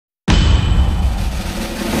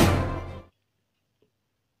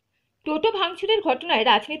টোটো ভাঙচুরের ঘটনায়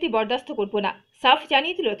রাজনীতি বরদাস্ত করব না, সাফ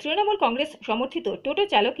জানিয়ে দিল তৃণমূল কংগ্রেস সমর্থিত টোটো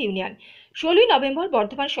চালক ইউনিয়ন। 16ই নভেম্বর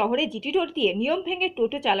বর্ধমান শহরে জিটি রোড দিয়ে নিয়ম ভেঙে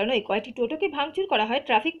টোটো চালানোয় কয়েকটি টোটোকে ভাঙচুর করা হয়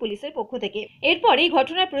ট্রাফিক পুলিশের পক্ষ থেকে। এরপর এই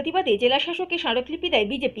ঘটনার প্রতিবাদে জেলা শাসকের স্মারকলিপি দেয়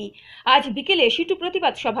বিজেপি। আজ বিকেলে সিটু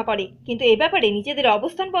প্রতিবাদ সভা করে, কিন্তু এ ব্যাপারে নিজেদের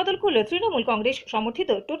অবস্থান বদল করল তৃণমূল কংগ্রেস সমর্থিত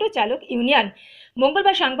টোটো চালক ইউনিয়ন।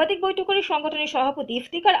 মঙ্গলবার সাংবাদিক বৈঠক করে সংগঠনের সভাপতি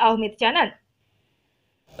ইফতিকার আহমেদ জানান,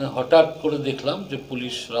 হঠাৎ করে দেখলাম যে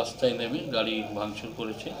পুলিশ রাস্তায় নেমে গাড়ি ভাঙচুর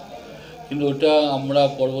করেছে, কিন্তু ওটা আমরা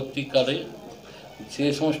পরবর্তীকালে যে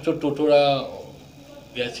সমস্ত টোটোরা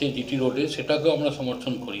গেছে জিটি রোডে সেটাকেও আমরা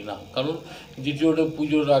সমর্থন করি না। কারণ জিটি রোডে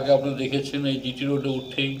পুজোর আগে আপনারা দেখেছেন এই জিটি রোডে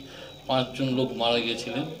উঠেই 5 জন লোক মারা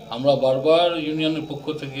গেছিলেন। আমরা বারবার ইউনিয়নের পক্ষ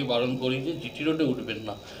থেকে বারণ করি যে জিটি রোডে উঠবেন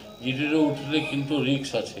না, জিটি রোডে উঠলে কিন্তু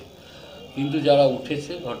রিস্ক আছে। কিন্তু যারা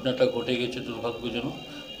উঠেছে ঘটনাটা ঘটে গেছে দুর্ভাগ্যজনক।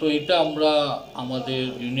 তো এটা আমরা আমাদের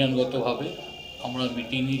ইউনিয়নগতভাবে আমরা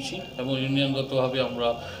মিটিং নিয়েছি এবং ইউনিয়নগতভাবে আমরা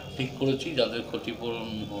ঠিক করেছি যাদের ক্ষতিপূরণ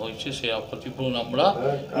হয়েছে সে ক্ষতিপূরণ আমরা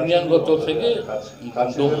ইউনিয়নগত থেকে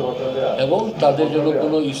দেবো এবং তাদের জন্য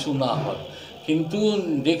কোনো ইস্যু না হয়। কিন্তু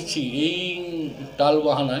দেখছি এই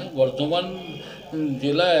টালবাহানায় বর্ধমান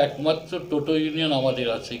জেলায় একমাত্র টোটো ইউনিয়ন আমাদের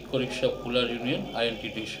আছে, ইকোরিক্সা পুলার ইউনিয়ন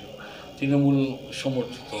আইএনটিটিসি তৃণমূল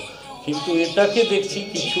সমর্থিত। কিন্তু এটাকে দেখছি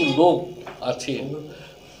কিছু লোক আছে,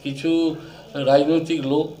 কিছু রাজনৈতিক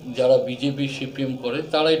লোক যারা বিজেপি সিপিএম করে,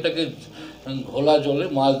 তারা এটাকে ঘোলা জলে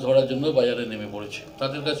মাছ ধরার জন্য বাজারে নেমে পড়েছে।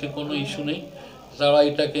 তাদের কাছে কোনো ইস্যু নেই, তারা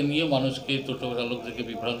এটাকে নিয়ে মানুষকে টোটো চালকদেরকে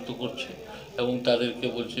বিভ্রান্ত করছে এবং তাদেরকে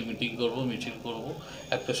বলছে মিটিং করব, মিছিল করব,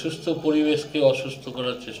 একটা সুস্থ পরিবেশকে অসুস্থ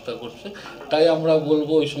করার চেষ্টা করছে। তাই আমরা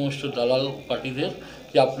বলবো ওই সমস্ত দালাল পার্টিদের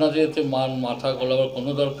যে আপনাদের এতে মাথা গলাবার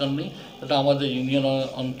কোনো দরকার নেই, এটা আমাদের ইউনিয়ন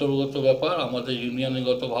অন্তর্গত ব্যাপার, আমাদের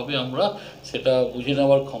ইউনিয়নগতভাবে আমরা সেটা বুঝে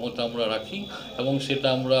নেওয়ার ক্ষমতা আমরা রাখি এবং সেটা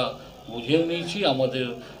আমরা বুঝে নিয়েছি। আমাদের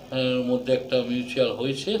মধ্যে একটা মিউচুয়াল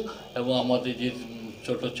হয়েছে এবং আমাদের যে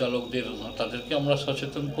ছোটো চালকদের তাদেরকে আমরা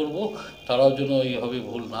সচেতন করব, তারাও যেন এইভাবে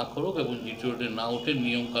ভুল না করুক এবং জিটি রোডে না ওঠে,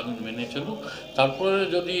 নিয়মকানুন মেনে চলুক। তারপরে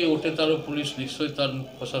যদি ওঠে তারও পুলিশ নিশ্চয়ই তার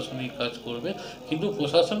প্রশাসনিক কাজ করবে, কিন্তু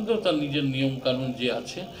প্রশাসনকেও তার নিজের নিয়মকানুন যে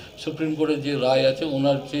আছে, সুপ্রিম কোর্টের যে রায় আছে,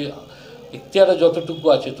 ওনার যে এখতিয়ারে যতটুকু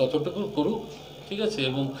আছে ততটুকু করুক, ঠিক আছে।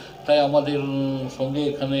 এবং তাই আমাদের সঙ্গে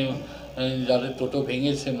এখানে যাদের টোটো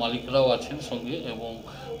ভেঙেছে মালিকরাও আছেন সঙ্গে এবং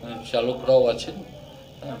চালকরাও আছেন।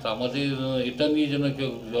 তো আমাদের এটা নিয়ে যেন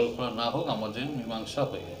কেউ জলখরা না হোক, আমাদের মীমাংসা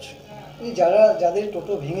হয়ে গেছে। যাদের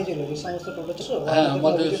টোটো ভেঙেছিল যে সমস্ত টোটো, হ্যাঁ,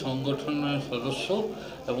 আমাদের সংগঠনের সদস্য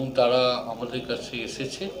এবং তারা আমাদের কাছে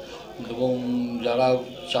এসেছে এবং যারা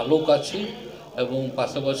চালক আছে এবং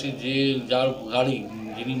পাশাপাশি যার গাড়ি,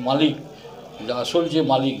 যিনি মালিক, আসল যে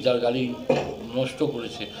মালিক যার গাড়ি নষ্ট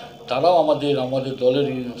করেছে, তারাও আমাদের দলের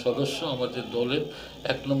সদস্য। আমাদের দলের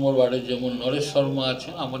 1 নম্বর ওয়ার্ডে যেমন নরেশ শর্মা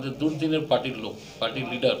আছেন, আমাদের দুর্দিনের পার্টির লোক, পার্টির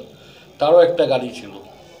লিডার, তারও একটা গাড়ি ছিল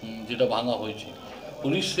যেটা ভাঙা হয়েছে।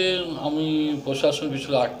 পুলিশের আমি প্রশাসন, বিশেষ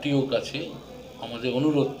করে আরটিওর কাছে আমাদের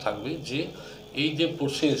অনুরোধ থাকবে যে এই যে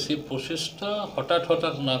প্রসেস, এই প্রসেসটা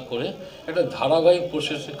হঠাৎ না করে একটা ধারাবাহিক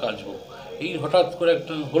প্রসেসে কাজ হোক। এই হঠাৎ করে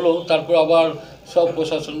একটা হলো, তারপর আবার সব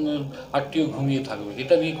প্রশাসন আরটিও ঘুমিয়ে থাকবে,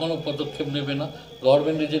 এটা নিয়ে কোনো পদক্ষেপ নেবে না।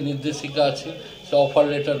 গভর্নমেন্টের যে নির্দেশিকা আছে সে অফার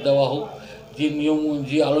লেটার দেওয়া হোক, যে নিয়ম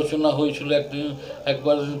যে আলোচনা হয়েছিল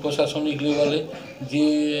একবার প্রশাসনিক লেভেলে যে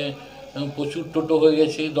প্রচুর টোটো হয়ে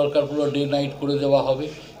গেছে, দরকার পুরো ডে নাইট করে দেওয়া হবে,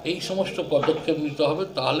 এই সমস্ত পদক্ষেপ নিতে হবে,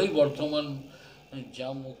 তাহলেই বর্তমান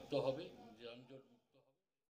জ্যাম মুক্ত হবে।